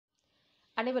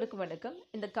அனைவருக்கும் வணக்கம்.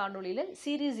 இந்த காணொளியில்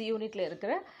சீரீஸ் யூனிட்ல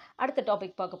இருக்கிற அடுத்த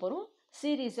டாபிக் பார்க்க போறோம்.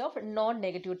 Series of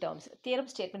non-negative terms. Theorem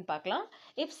statement பார்க்கலாம்.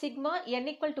 If sigma n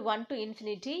equal to 1 to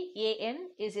infinity an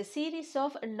is a series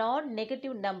of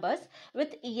non-negative numbers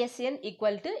with Sn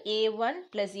equal to a1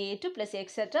 plus a2 plus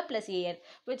etc plus an,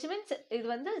 which means இது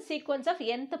வந்து sequence of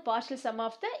nth partial sum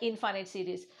of the infinite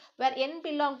series where n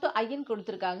belong to in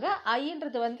கொடுத்திருக்காங்க.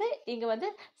 iன்றது வந்து இங்க வந்து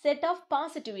set of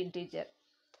positive integer.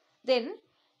 Then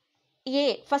A,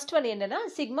 first one என்னன்னா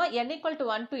sigma n equal to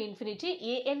 1 to infinity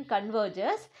an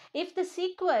converges if the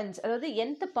sequence, அதாவது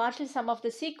nth partial sum of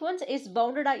the sequence is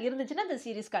bounded இருந்துச்சுன்னா the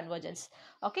series convergence.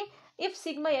 Okay, if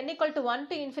sigma n equal to 1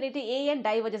 to infinity an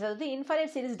diverges, அதாவது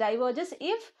infinite series diverges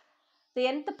if the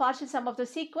nth partial sum of the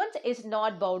sequence is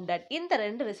not bounded. இந்த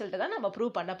ரெண்டு result தான் நம்ம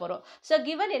prove பண்ண போறோம். So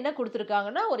given என்ன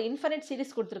கொடுத்துருக்காங்கன்னா ஒரு இன்ஃபினிட்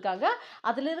சீரிஸ் கொடுத்துருக்காங்க,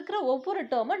 அதில் இருக்கிற ஒவ்வொரு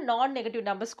டேர்மும் நான் நெகட்டிவ்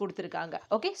நம்பர்ஸ் கொடுத்துருக்காங்க.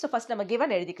 ஓகே, ஸோ ஃபர்ஸ்ட் நம்ம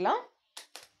கிவன் எழுதிக்கலாம்.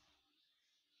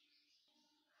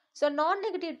 ஸோ நான்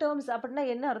நெகட்டிவ் டேர்ம்ஸ் அப்படின்னா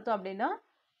என்ன அர்த்தம் அப்படின்னா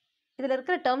இதில்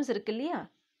இருக்கிற டேர்ம்ஸ் இருக்கு இல்லையா,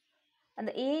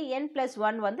 அந்த an plus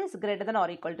 1 வந்து is greater than or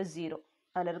equal to 0.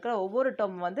 அதில் இருக்கிற ஒவ்வொரு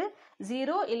டேர்ம் வந்து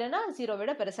 0 இல்லைனா 0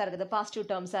 விட பெருசாக இருக்குது, பாசிட்டிவ்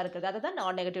டேர்ம்ஸாக இருக்குது, அதை தான்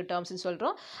நான் நெகட்டிவ் டேர்ம்ஸ்னு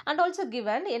சொல்கிறோம். அண்ட் ஆல்சோ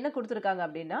கிவன் என்ன கொடுத்துருக்காங்க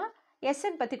அப்படின்னா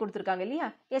Sn பற்றி கொடுத்துருக்காங்க இல்லையா.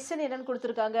 Sn என்னன்னு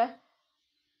கொடுத்துருக்காங்க,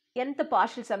 nth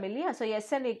partial sum இல்லையா. ஸோ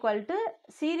Sn ஈக்குவல் டு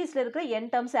சீரீஸில் இருக்கிற n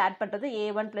டேர்ம்ஸ் ஆட் பண்ணுறது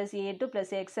a1 plus a2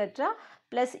 plus etc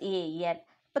plus an.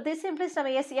 இப்போ this implies நம்ம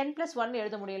Sn plus 1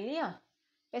 எழுத முடியும் இல்லையா.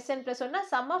 Sn plus 1 னா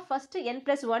sum of first n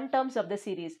plus 1 terms of the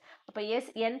series. அப்போ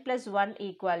Sn plus 1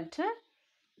 equal to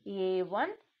a1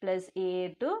 plus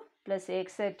a2 plus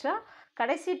etc.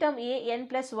 கடைசி term an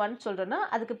plus 1 சொல்கிறோன்னா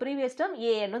அதுக்கு ப்ரீவியஸ் term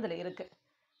an இதில் இருக்குது.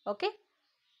 ஓகே,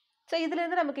 ஸோ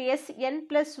இதுலேருந்து நமக்கு Sn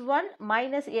plus 1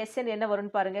 minus Sn என்ன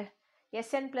வரும்னு பாருங்கள்.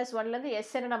 Sn plus 1லேருந்து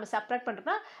Sn நம்ம சப்ராக்ட்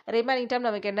பண்ணுறோன்னா ரிமைனிங் term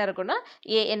நமக்கு என்ன இருக்குன்னா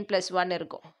an plus 1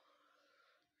 இருக்கும்.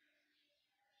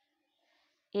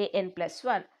 an plus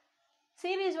 1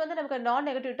 சீரீஸ் வந்து நமக்கு நான்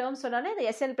நெகட்டிவ் டேர்ம்ஸ் சொன்னாலே இந்த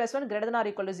Sn plus 1 greater than or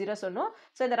equal to 0 சொன்னோம்.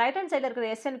 ஸோ இந்த ரைட் ஹேண்ட் சைடில் இருக்கிற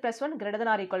Sn plus 1 greater than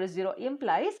or equal to 0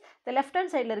 implies இந்த லெஃப்ட்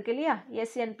ஹேண்ட் சைடில் இருக்கு இல்லையா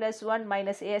Sn plus 1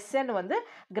 minus Sn வந்து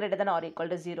greater than or equal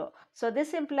to 0. So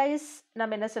this implies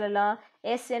நம்ம என்ன சொல்லலாம்,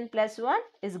 Sn plus 1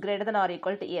 is greater than or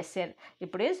equal to Sn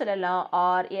இப்படியும் சொல்லலாம்,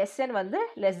 or Sn வந்து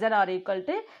less than or equal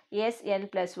to Sn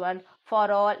plus 1 for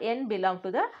all n belong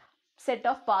to the set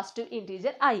of positive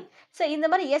integer I. So இந்த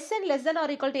மாதிரி Sn less than or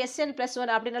equal to Sn plus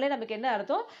 1 அப்படினாலே நமக்கு என்ன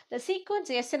அர்த்தம், the sequence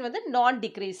Sn வந்து non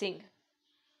decreasing.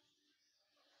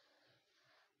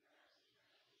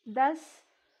 Thus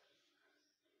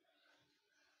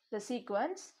the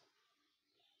sequence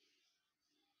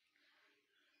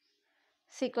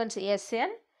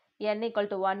Sn n equal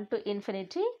to 1 to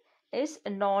infinity is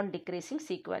non decreasing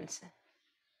sequence.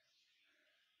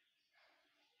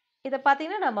 இதை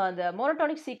பார்த்தீங்கன்னா நம்ம அந்த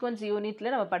மோனோடானிக் சீக்வன்ஸ்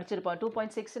யூனிட்டில் நம்ம படிச்சிருப்போம்,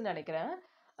 2.6ன்னு நினைக்கிறேன்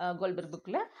கோல்பர்க்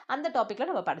புக்கில், அந்த டாப்பிக்கில்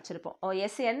நம்ம படிச்சிருப்போம்.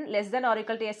 Sn less than or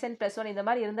equal to Sn plus 1 இந்த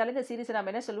மாதிரி இருந்தாலும் இந்த சீரீஸை நம்ம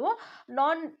என்ன சொல்லுவோம்,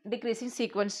 நான் டிக்ரீசிங்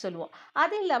சீக்வன்ஸ் சொல்லுவோம்.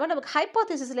 அது இல்லாமல் நமக்கு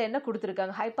ஹைப்போதேசிஸில் என்ன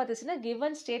கொடுத்துருக்காங்க, ஹைப்போதேசிஸ்னா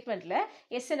கிவன் ஸ்டேட்மெண்ட்டில்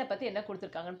Sn பற்றி என்ன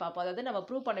கொடுத்துருக்காங்கன்னு பார்ப்போம். அதாவது நம்ம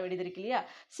ப்ரூவ் பண்ண வேண்டியது இருக்கு இல்லையா,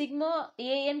 சிக்மா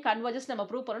an கன்வர்ஜஸ் நம்ம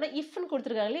ப்ரூவ் பண்ணோம்னா இஃப்னு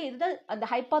கொடுத்துருக்காங்க இல்லையா, இதுதான் அந்த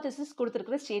ஹைப்போதேசிஸ்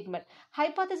கொடுத்துருக்கிற ஸ்டேட்மெண்ட்.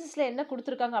 ஹைப்போதேசிஸில் என்ன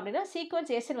கொடுத்துருக்காங்க அப்படின்னா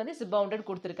சீக்வன்ஸ் Sn வந்து இஸ் பவுண்டட்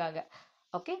கொடுத்துருக்காங்க.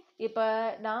 ஓகே, இப்போ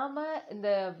நாம் இந்த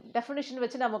டெஃபினிஷன்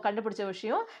வச்சு நம்ம கண்டுபிடிச்ச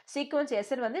விஷயம் சீக்வன்ஸ்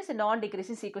Sn வந்து இஸ் நான்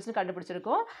டிக்ரீசிங் சீக்வன்ஸ்னு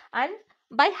கண்டுபிடிச்சிருக்கோம். அண்ட்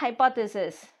பை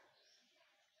ஹைப்போதேசிஸ்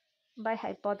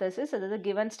அதாவது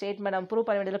கிவன் ஸ்டேட்மெண்ட் நம்ம ப்ரூவ்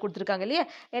பண்ண வேண்டியதில் கொடுத்துருக்காங்க இல்லையா,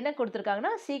 என்ன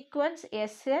கொடுத்துருக்காங்கன்னா sequence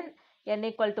Sn n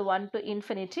equal to 1 to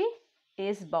infinity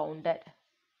is bounded.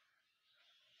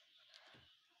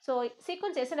 So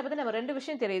sequence Sn பற்றி நம்ம ரெண்டு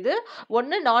விஷயம் தெரியுது,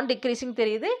 ஒன்று நான் டிக்ரீசிங்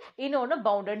தெரியுது, இன்னொன்று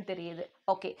பவுண்டட் தெரியுது.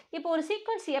 ஓகே, இப்போ ஒரு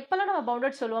சீக்வன்ஸ் எப்போல்லாம் நம்ம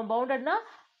பவுண்டட் சொல்லுவோம், பவுண்டட்னா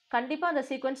கண்டிப்பாக அந்த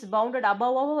சீக்வன்ஸ் பவுண்டட்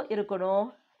அபவாகவும் இருக்கணும்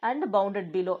அண்ட்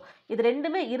பவுண்டட் பிலோ, இது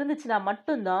ரெண்டுமே இருந்துச்சுன்னா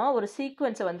மட்டும்தான் ஒரு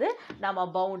சீக்வன்ஸை வந்து நம்ம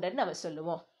பவுண்டட் நம்ம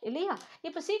சொல்லுவோம் இல்லையா.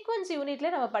 இப்போ சீக்வன்ஸ்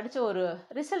யூனிட்ல நம்ம படித்த ஒரு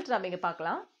ரிசல்ட் நம்ம இங்கே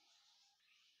பார்க்கலாம்.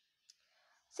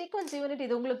 சீக்வன்ஸ் யூனிட்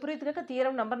இது உங்களுக்கு புரியுதுக்க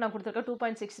தியரம் நம்பர் நான் கொடுத்துருக்கேன்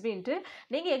 2.6b.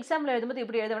 நீங்கள் எக்ஸாமில் எழுதும்போது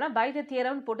இப்படி எழுதுனா பை த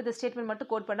தியரம் போட்டு இந்த ஸ்டேட்மெண்ட் மட்டும்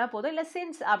கோட் பண்ணால் போதும், இல்லை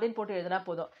சின்ஸ் அப்படின்னு போட்டு எழுதினா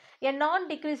போதும். எ நான்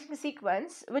decreasing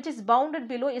sequence which is bounded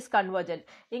below is convergent.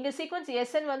 இங்கே சீக்வன்ஸ்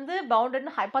Sn வந்து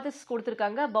பவுண்டட்னு ஹைப்போதேசிஸ்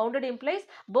கொடுத்துருக்காங்க. Bounded implies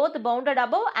both bounded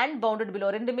above and bounded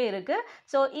below ரெண்டுமே இருக்குது.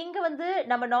 ஸோ இங்கே வந்து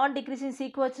நம்ம நான் டிக்ரீசிங்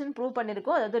சீக்வன்ஸ்னு ப்ரூவ்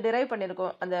பண்ணியிருக்கோம், அதாவது டிரைவ்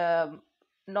பண்ணியிருக்கோம் அந்த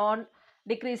நான்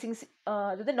டிக்ரீசிங்,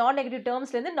 அதாவது நான் நெகட்டிவ்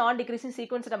டேர்ம்ஸ்லேருந்து நான் டிக்ரீசிங்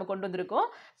சீக்வன்ஸ் நம்ம கொண்டு வந்திருக்கோம்.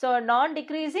 ஸோ நான்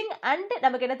டிக்ரீசிங் அண்ட்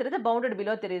நமக்கு என்ன தெரியுது, பவுண்டட்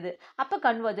பிலோ தெரியுது. அப்போ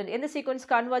கன்வர்ஜென்ட், எந்த sequence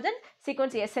convergent,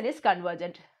 sequence Sn is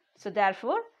convergent. So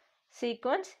therefore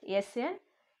sequence Sn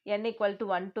n equal to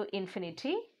 1 to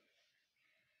infinity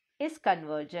is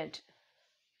convergent.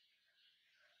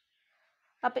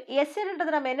 அப்போ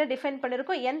SNன்றது நம்ம என்ன டிஃபைன்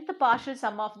பண்ணியிருக்கோம், nth partial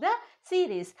sum of the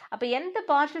series. அப்போ nth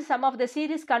partial sum of the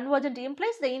series convergent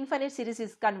implies the infinite series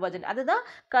is convergent. அதுதான்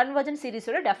convergent series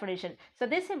ஓட definition. So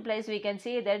this implies we can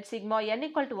say that sigma n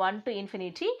equal to 1 to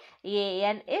infinity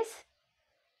an is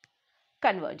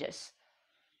converges.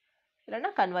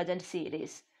 இல்லைன்னா convergent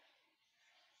series.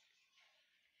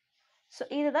 So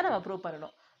இதுதான் நம்ம prove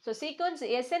பண்ணணும். So sequence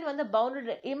Sn வந்து bounded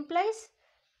implies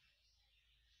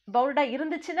பவுண்டா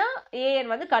இருந்துச்சுன்னா an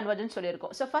வந்து convergent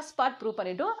சொல்லியிருக்கோம். ஸோ ஃபர்ஸ்ட் பார்ட் ப்ரூவ்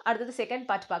பண்ணிட்டோம். அடுத்தது செகண்ட்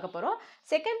பார்ட் பார்க்க போகிறோம்.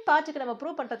 செகண்ட் பார்ட்டுக்கு நம்ம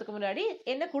ப்ரூவ் பண்ணுறதுக்கு முன்னாடி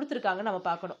என்ன கொடுத்துருக்காங்கன்னு நம்ம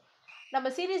பார்க்கணும். நம்ம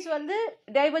சீரீஸ் வந்து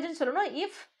டைவர்ஜென்ட் சொல்லணும்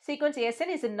if sequence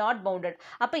Sn is not bounded.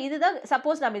 அப்போ இதுதான்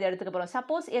சப்போஸ் நம்ம இதை எடுத்துக்க போகிறோம்.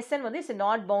 சப்போஸ் Sn வந்து இஸ்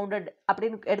நாட் பவுண்டட்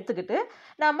அப்படின்னு எடுத்துக்கிட்டு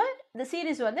நம்ம இந்த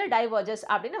சீரீஸ் வந்து டைவர்ஜஸ்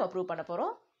அப்படின்னு நம்ம ப்ரூவ் பண்ண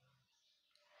போகிறோம்.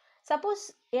 Suppose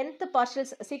nth partial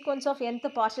sequence of nth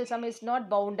partial sum is not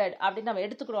bounded அப்படின்னு நம்ம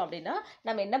எடுத்துக்கிறோம் அப்படின்னா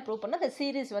நம்ம என்ன ப்ரூவ் பண்ணணும், அந்த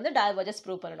சீரீஸ் வந்து டைவர்ஜஸ்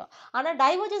ப்ரூவ் பண்ணணும். ஆனால்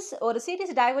டைவர்ஜஸ் ஒரு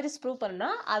சீரீஸ் டைவர்ஜஸ் ப்ரூவ்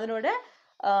பண்ணணும்னா அதனோட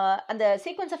அந்த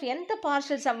sequence of nth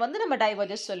partial sum வந்து நம்ம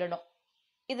டைவர்ஜஸ் சொல்லணும்.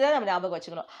 இதுதான் நம்ம ஞாபகம்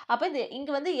வச்சுக்கணும். அப்போ இது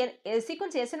இங்கே வந்து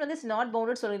சீக்வன்ஸ் Sn வந்து இஸ் நாட்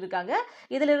பவுண்டட் சொல்லியிருக்காங்க.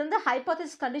 இதில் இருந்து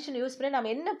ஹைபோதசிஸ் கண்டிஷன் யூஸ் பண்ணி நம்ம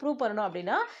என்ன ப்ரூவ் பண்ணணும்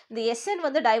அப்படின்னா இந்த Sn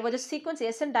வந்து டைவர்ஜஸ் சீக்வன்ஸ்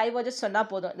Sn டைவர்ஜஸ் சொன்னால்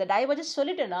போதும். இந்த டைவர்ஜஸ்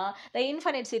சொல்லிட்டோன்னா இந்த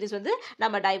இன்ஃபைனைட் சீரிஸ் வந்து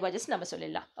நம்ம டைவர்ஜஸ் நம்ம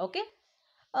சொல்லிடலாம். ஓகே,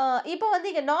 இப்போ வந்து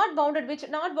இங்கே நாட் பவுண்டட் விச்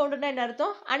நாட் பவுண்டட்னா என்ன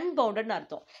அர்த்தம், அன்பவுண்டட்னு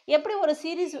அர்த்தம். எப்படி ஒரு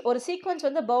சீரீஸ் ஒரு சீக்வன்ஸ்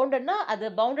வந்து பவுண்டட்னா அது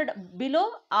பவுண்டட் பிலோ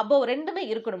அபவ் ரெண்டுமே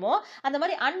இருக்கணுமோ அந்த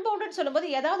மாதிரி அன்பவுண்டட் சொல்லும்போது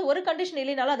ஏதாவது ஒரு கண்டிஷன்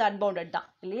இல்லைனாலும் அது அன்பவுண்டட் தான்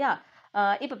இல்லையா.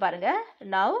 இப்போ பாருங்க,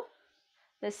 now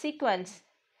the sequence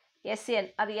Sn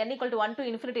அது n equal to 1 to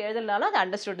infinity எழுதலனாலும் அது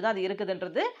அண்டர்ஸ்டுட் தான் அது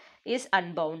இருக்குதுன்றது is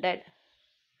unbounded.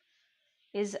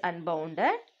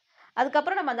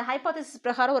 அதுக்கப்புறம் நம்ம அந்த ஹைபோதசிஸ்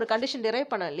பிரகாரம் ஒரு கண்டிஷன் டிரைவ்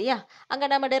பண்ணோம் இல்லையா.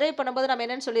 அங்கே நம்ம டிரைவ் பண்ணும்போது நம்ம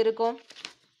என்னன்னு சொல்லியிருக்கோம்,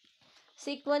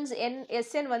 சீக்வன்ஸ்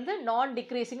Sn வந்து நான்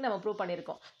டிக்ரீசிங் நம்ம ப்ரூவ்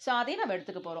பண்ணியிருக்கோம். ஸோ அதையும் நம்ம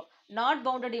எடுத்துக்க போகிறோம். நாட்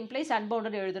பவுண்டட் இம்ப்ளைஸ்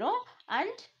அன்பவுண்டட் எழுதுகிறோம்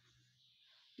அண்ட்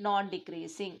நான்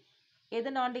டிக்ரீசிங்.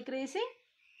 எது நான் டிக்ரீசிங்,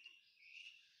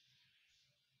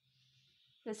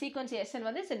 the sequence Sn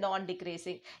வந்து இஸ் நான்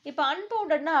டிக்ரீசிங். இப்போ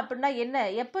அன்பவுண்டட்னா அப்படின்னா என்ன,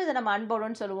 எப்போ இதை நம்ம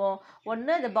அன்பவுண்டட்னு சொல்லுவோம்,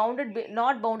 ஒன்று இந்த பவுண்டட்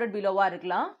நாட் பவுண்டட் பிலோவாக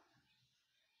இருக்கலாம்,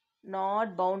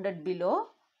 not bounded below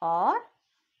R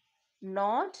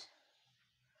not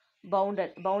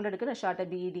bounded, பவுண்டடுக்கு நான் ஷார்ட்டாக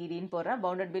பிடிடின்னு போடுறேன்,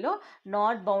 பவுண்டட் பிலோ,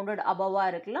 நாட் பவுண்டட்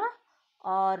அபவாக இருக்கலாம்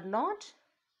ஆர் நாட்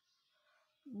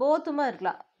போத்துமா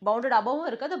இருக்கலாம். பவுண்டட் அபவும்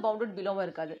இருக்காது, பவுண்டட் பிலோவும்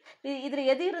இருக்காது. இதில்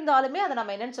எது இருந்தாலுமே அதை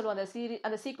நம்ம என்னன்னு சொல்லுவோம்,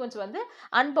 அந்த சீக்வன்ஸ் வந்து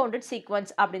அன்பவுண்டட்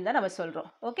சீக்வன்ஸ் அப்படின்னு தான் நம்ம சொல்கிறோம்.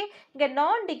 ஓகே, இங்கே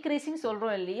நான் டிக்ரீசிங்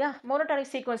சொல்கிறோம் இல்லையா.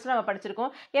 மோனோடானிக் சீக்வன்ஸ்லாம் நம்ம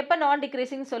படிச்சிருக்கோம். எப்போ நான்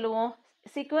டிக்ரீசிங் சொல்லுவோம்,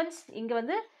 சீக்வன்ஸ் இங்கே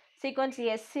வந்து sequence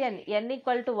Sn n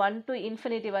equal to 1 to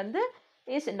infinity வந்து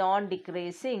இஸ் நான்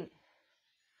டிக்ரீசிங்.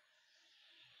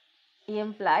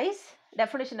 implies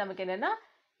definition நமக்கு என்னென்னா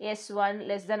S1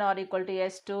 less than or equal to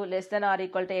S2 less than or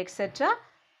equal to etc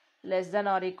less than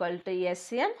or equal to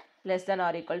Sn less than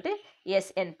or equal to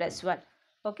Sn plus 1.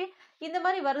 Okay, இந்த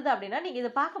மாதிரி வருது அப்படின்னா நீங்கள்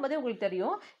இதை பார்க்கும்போதே உங்களுக்கு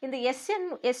தெரியும் இந்த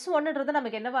S1ன்றது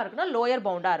நமக்கு என்னவா இருக்குன்னா லோயர்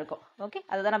பவுண்டாக இருக்கும். ஓகே,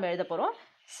 அதுதான் நம்ம எழுத போகிறோம்.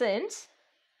 since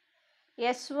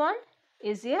S1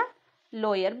 is a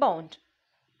lower bound.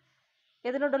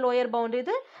 எதனோட lower bound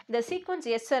இது, இந்த சீக்வன்ஸ்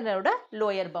Snோட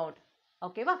லோயர் பவுண்ட்.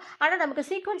 ஓகேவா, ஆனால் நமக்கு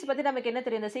சீக்வன்ஸ் பற்றி நமக்கு என்ன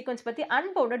தெரியும், இந்த சீக்வன்ஸ் பற்றி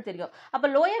அன்பவுண்டட் தெரியும். அப்போ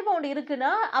லோயர் பவுண்ட்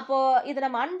இருக்குன்னா அப்போ இது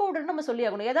நம்ம அன்பவுண்டட் நம்ம சொல்லி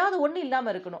ஆகணும், ஏதாவது ஒன்று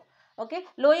இல்லாமல் இருக்கணும். ஓகே,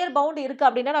 லோயர் பவுண்ட் இருக்குது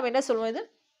அப்படின்னா நம்ம என்ன சொல்லுவோம் இது.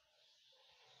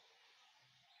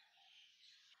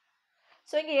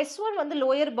 ஸோ இங்கே S1 வந்து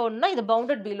லோயர் பவுண்ட்னா இது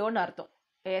பவுண்டட் பிலோன்னு அர்த்தம்.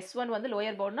 S1 வந்து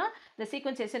லோயர் பவுண்ட்னா இந்த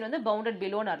சீக்வன்ஸ் Sn வந்து பவுண்டட்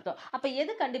பிலோன்னு அர்த்தம். அப்போ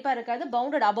எது கண்டிப்பாக இருக்காது,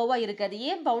 பவுண்டட் அபவா இருக்காது.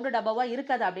 ஏன் பவுண்டட் அபவா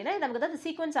இருக்காது அப்படின்னா நமக்கு தான் இந்த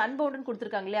சீக்வன்ஸ் அன்பவுண்டட்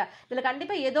கொடுத்துருக்காங்க இல்லையா. இதில்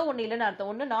கண்டிப்பாக ஏதோ ஒன்று இல்லைன்னு அர்த்தம்.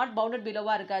 ஒன்று நாட் பவுண்டட்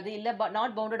பிலோவா இருக்காது, இல்லை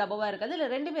நாட் பவுண்டட் அபவா இருக்காது, இல்லை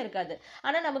ரெண்டுமே இருக்காது.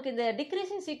 ஆனால் நமக்கு இந்த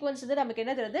டிக்ரீசிங் சீக்வன்ஸ் வந்து நமக்கு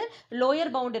என்ன தெரியுது,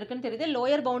 லோயர் பவுண்ட் இருக்குன்னு தெரியுது.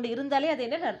 லோயர் பவுண்ட் இருந்தாலே அது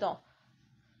என்னன்னு அர்த்தம்,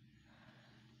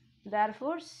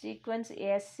 therefore sequence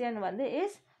Sn வந்து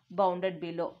is bounded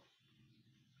below.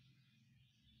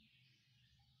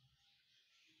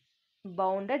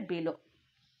 bounded below.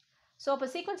 So அப்போ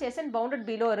சீக்வன்ஸ் Sn பவுண்டட்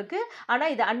பிலோ இருக்குது,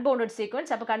 ஆனால் இது அன்பவுண்டட்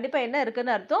சீக்வன்ஸ். அப்போ கண்டிப்பாக என்ன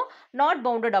இருக்குன்னு அர்த்தம், நாட்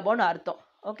பவுண்டட் அபோன்னு அர்த்தம்.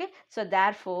 Okay, so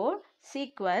therefore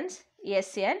sequence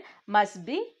Sn must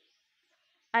be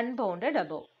unbounded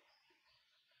above.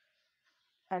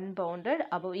 Unbounded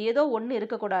above ஏதோ ஒன்று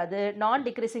இருக்கக்கூடாது. நான்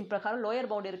டிக்ரீசிங் பிரகாரம்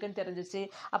லோயர் பவுண்ட் இருக்குன்னு தெரிஞ்சிச்சு.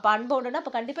 அப்போ அன்பவுண்டட்னா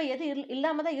அப்போ கண்டிப்பாக எது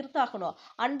இல்லாமல் தான் இருந்தாகணும்,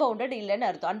 அன்பவுண்டட்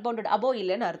இல்லைன்னு அர்த்தம், அன்பவுண்டட் அபோவ்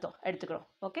இல்லைன்னு அர்த்தம் எடுத்துக்கிறோம்.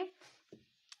 ஓகே,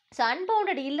 ஸோ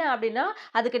அன்பவுண்டட் இல்லை அப்படின்னா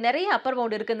அதுக்கு நிறைய அப்பர்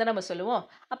பவுண்ட் இருக்குன்னு தான் நம்ம சொல்லுவோம்.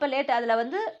 அப்போ லேட் அதில்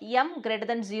வந்து m greater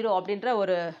than 0 அப்படின்ற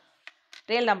ஒரு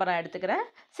ரியல் நம்பர் நான் எடுத்துக்கிறேன்.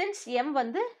 சின்ஸ் m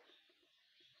வந்து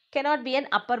cannot be an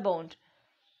upper bound,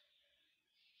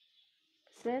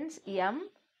 since m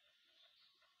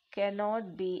cannot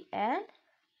be an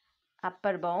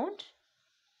upper bound.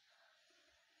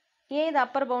 ஏன் இது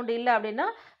அப்பர் பவுண்ட் இல்லை அப்படின்னா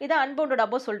இது அன்பவுண்டட்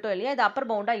அப்போ சொல்லிட்டோம் இல்லையா, இது அப்பர்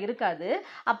பவுண்டாக இருக்காது.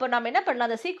 அப்போ நம்ம என்ன பண்ணலாம்,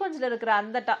 அந்த சீக்வன்ஸில் இருக்கிற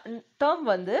அந்த டேர்ம்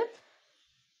வந்து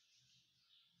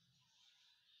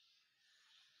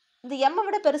இந்த எம்மை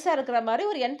விட பெருசாக இருக்கிற மாதிரி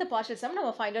ஒரு nth பார்ஷியல் சம்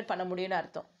நம்ம ஃபைண்ட் அவுட் பண்ண முடியும்னு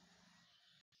அர்த்தம்.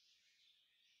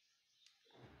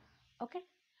 Okay,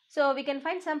 so we can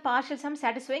find some partial some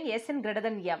satisfying Sn greater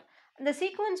than m. இந்த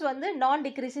சீக்வன்ஸ் வந்து நான்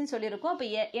டிக்ரீசிங் சொல்லியிருக்கோம். அப்போ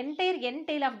entire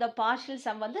entail of the partial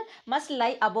some வந்து மஸ்ட்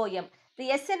லை அபோவ் m.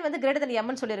 இந்த Sn வந்து கிரேட்டர் தென்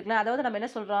எம்னு சொல்லியிருக்கலாம். அதாவது நம்ம என்ன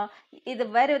சொல்கிறோம், இது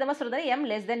வேறு விதமாக சொல்கிறது m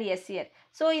less than Sn.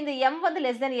 So இந்த m வந்து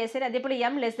லெஸ் தென் Sn, அதே போல்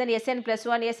m less than Sn +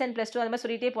 1, Sn + 2 அந்த மாதிரி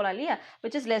சொல்லிட்டே போகலாம் இல்லையா,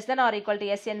 which is less than or equal to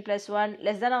Sn + 1,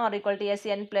 less than or equal to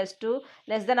Sn + 2,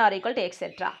 less than or equal to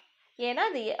etc. ஏன்னா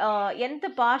இந்த nth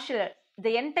partial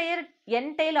the entire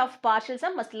entail of partial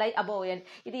sum must lie above n.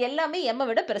 இது எல்லாமே m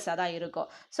விட பெருசாக தான் இருக்கும்.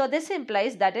 So this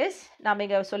implies, that is நாம்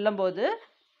இங்கே சொல்லும்போது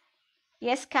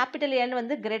S capital N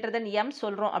வந்து greater than m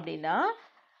சொல்கிறோம் அப்படின்னா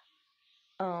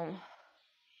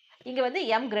இங்கே வந்து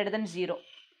m greater than 0.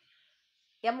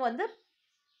 m வந்து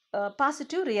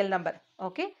பாசிட்டிவ் ரியல் நம்பர்.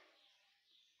 ஓகே,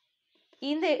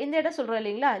 இந்த இடம் சொல்கிறோம்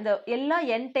இல்லைங்களா, இந்த எல்லா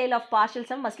n tail of partial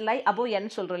sum must lie above n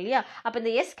சொல்கிறோம் இல்லையா. அப்போ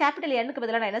இந்த S capital Nக்கு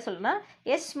பதிலாக நான் என்ன சொல்லணும்னா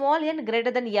S small n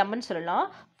greater than mன்னு சொல்லலாம்,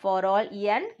 for all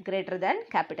n greater than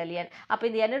capital N. அப்போ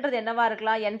இந்த nன்றது என்னவா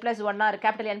இருக்கலாம், n + 1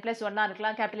 capital N + 1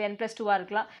 இருக்கலாம், capital N + 2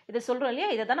 இருக்கலாம். இது சொல்கிறோம் இல்லையா,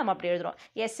 இதை தான் நம்ம அப்படி எழுதுகிறோம்,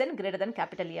 Sn greater than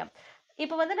capital M.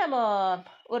 இப்போ வந்து நம்ம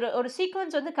ஒரு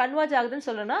சீக்வன்ஸ் வந்து கன்வர்ஜ் ஆகுதுன்னு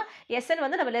சொல்லணும்னா Sn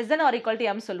வந்து நம்ம less than or equal to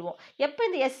m சொல்லுவோம். எப்போ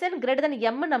இந்த Sn greater than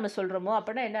m நம்ம சொல்கிறோமோ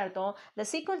அப்படின்னா என்ன அர்த்தம், the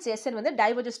sequence Sn வந்து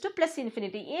diverges to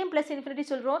 +∞. ஏன் +∞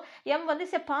 சொல்கிறோம், m வந்து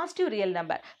is a positive real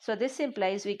number. So this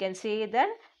implies we can say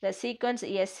that the sequence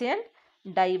Sn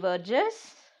diverges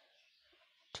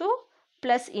to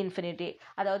 +∞.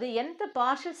 அதாவது nth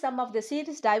partial sum of the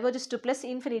series diverges to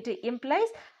 +∞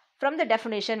 implies, from the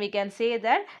definition we can say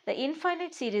that the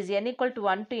infinite series n equal to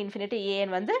 1 to infinity an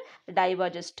வந்து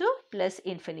diverges to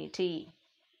 +∞.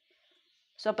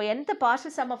 So அப்போ nth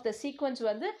partial sum of the sequence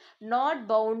வந்து not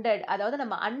bounded, அதாவது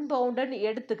நம்ம unbounded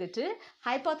எடுத்துக்கிட்டு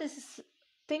hypothesis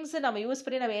things நம்ம use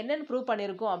பண்ணி நம்ம என்னென்னு ப்ரூவ்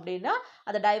பண்ணியிருக்கோம் அப்படின்னா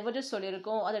அதை டைவர்ஜஸ்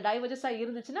சொல்லியிருக்கோம். அது டைவர்ஜஸாக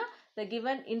இருந்துச்சுன்னா the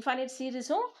given infinite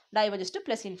சீரீஸும் diverges to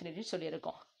 +∞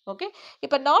 சொல்லியிருக்கோம். ஓகே,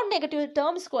 இப்போ நான் நெகட்டிவ்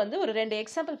டேர்ம்ஸ்க்கு வந்து ஒரு 2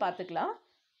 எக்ஸாம்பிள் பார்த்துக்கலாம்.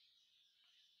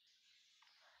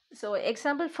 So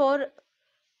example for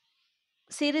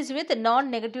series with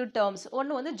non-negative terms.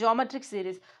 ஒன்று வந்து geometric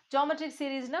series. Geometric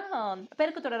seriesனா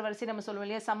பெருக்கு தொடர் வரிசை நம்ம சொல்லுவோம்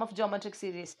இல்லையா, sum of geometric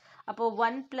series. அப்போது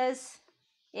 1 +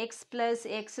 x +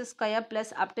 x²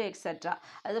 + up to etc.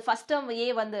 அது ஃபஸ்ட் டேர்ம் a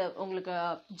வந்து உங்களுக்கு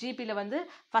ஜிபியில் வந்து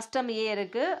ஃபஸ்ட் டேர்ம் a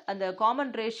இருக்குது, அந்த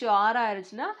காமன் ரேஷியோ 6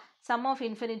 ஆயிடுச்சுன்னா sum to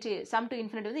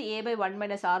infinity வந்து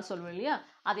a/1 - r சொல்லுவோம் இல்லையா,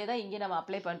 அதே தான் இங்கே நம்ம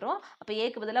அப்ளை பண்ணுறோம். அப்போ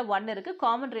ஏக்கு பதிலாக 1 இருக்குது,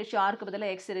 காமன் ரேஷியோ ஆருக்கு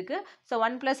பதிலாக x இருக்குது. So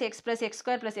 1 + x +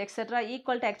 x² + etc.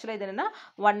 Equal to ஆக்சுவலாக இது என்னென்னா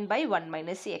 1/1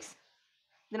 - x.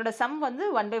 இதனோட சம் வந்து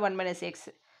 1/1 - x.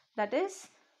 That is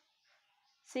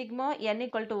sigma n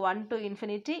equal to 1 to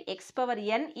infinity x power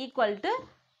n equal to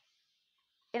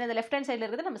இந்த லெஃப்ட் ஹேண்ட் சைடில்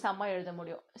இருக்கிறது நம்ம சம்மா எழுத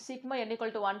முடியும். sigma n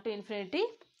equal to 1 to infinity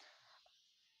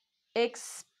x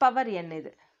power n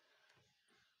இது.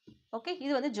 ஓகே,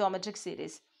 இது வந்து ஜியோமெட்ரிக்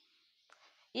சீரீஸ்.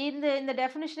 இந்த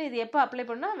டெஃபினிஷன் இது எப்போ அப்ளை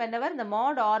பண்ணால் whenever இந்த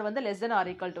mod r வந்து less than or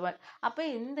equal to 1. அப்போ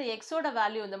இந்த எக்ஸோட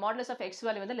வேல்யூ, இந்த மாடுலஸ் ஆஃப் எக்ஸ்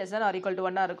வேல்யூ வந்து less than or equal to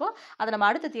 1 இருக்கும். அதை நம்ம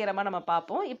அடுத்த தியரமாக நம்ம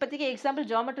பார்ப்போம். இப்போதைக்கு எக்ஸாம்பிள்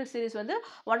ஜியோமெட்ரிக் சீரீஸ் வந்து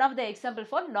one of the example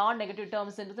for நான் நெகட்டிவ்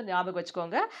டேர்ம்ஸ்ன்றது ஞாபகம்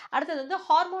வச்சுக்கோங்க. அடுத்தது வந்து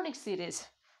ஹார்மோனிக் சீரீஸ்.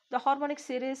 இந்த ஹார்மோனிக்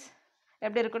சீரீஸ்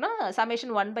எப்படி இருக்குன்னா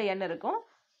சமேஷன் 1/n இருக்கும்.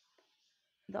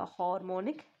 the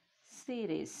harmonic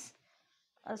series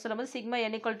அது சொல்லும்போது sigma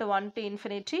n equal to 1 to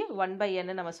infinity 1/n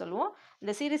நம்ம சொல்லுவோம்.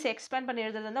 இந்த சீரீஸ் எக்ஸ்பேண்ட் பண்ணி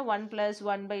எழுதுறது இருந்தால் 1 +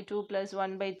 1/2 +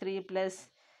 1/3 +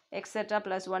 etc.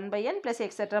 + 1/n +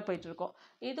 etc. போயிட்டுருக்கோம்.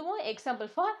 இதுவும்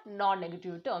எக்ஸாம்பிள் ஃபார் நான்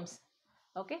நெகட்டிவ் டேர்ம்ஸ்.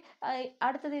 ஓகே,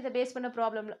 அடுத்தது இதை பேஸ் பண்ண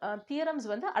ப்ராப்ளம் தியரம்ஸ்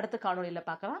வந்து அடுத்த காணொலியில்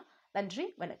பார்க்கலாம். நன்றி,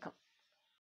 வணக்கம்.